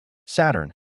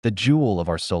Saturn, the jewel of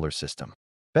our solar system.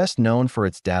 Best known for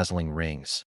its dazzling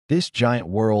rings, this giant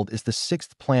world is the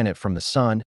sixth planet from the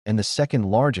Sun and the second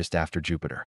largest after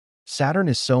Jupiter. Saturn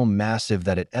is so massive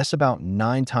that it's about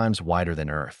 9 times wider than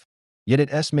Earth. Yet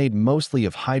it's made mostly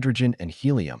of hydrogen and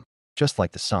helium, just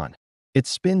like the Sun. It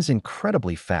spins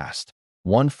incredibly fast.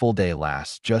 One full day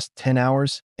lasts just 10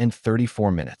 hours and 34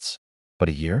 minutes. But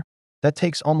a year? That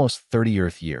takes almost 30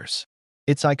 Earth years.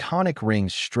 Its iconic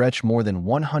rings stretch more than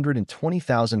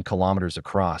 120,000 kilometers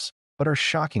across, but are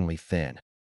shockingly thin,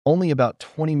 only about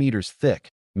 20 meters thick,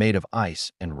 made of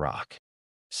ice and rock.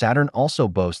 Saturn also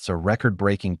boasts a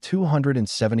record-breaking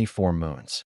 274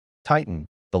 moons. Titan,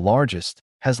 the largest,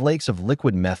 has lakes of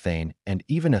liquid methane and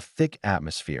even a thick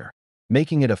atmosphere,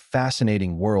 making it a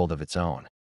fascinating world of its own.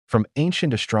 From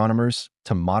ancient astronomers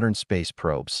to modern space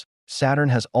probes, Saturn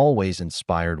has always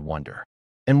inspired wonder.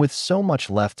 And with so much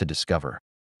left to discover,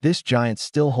 this giant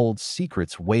still holds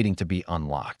secrets waiting to be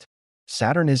unlocked.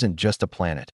 Saturn isn't just a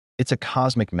planet, it's a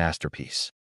cosmic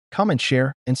masterpiece. Comment,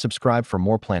 share, and subscribe for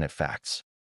more planet facts.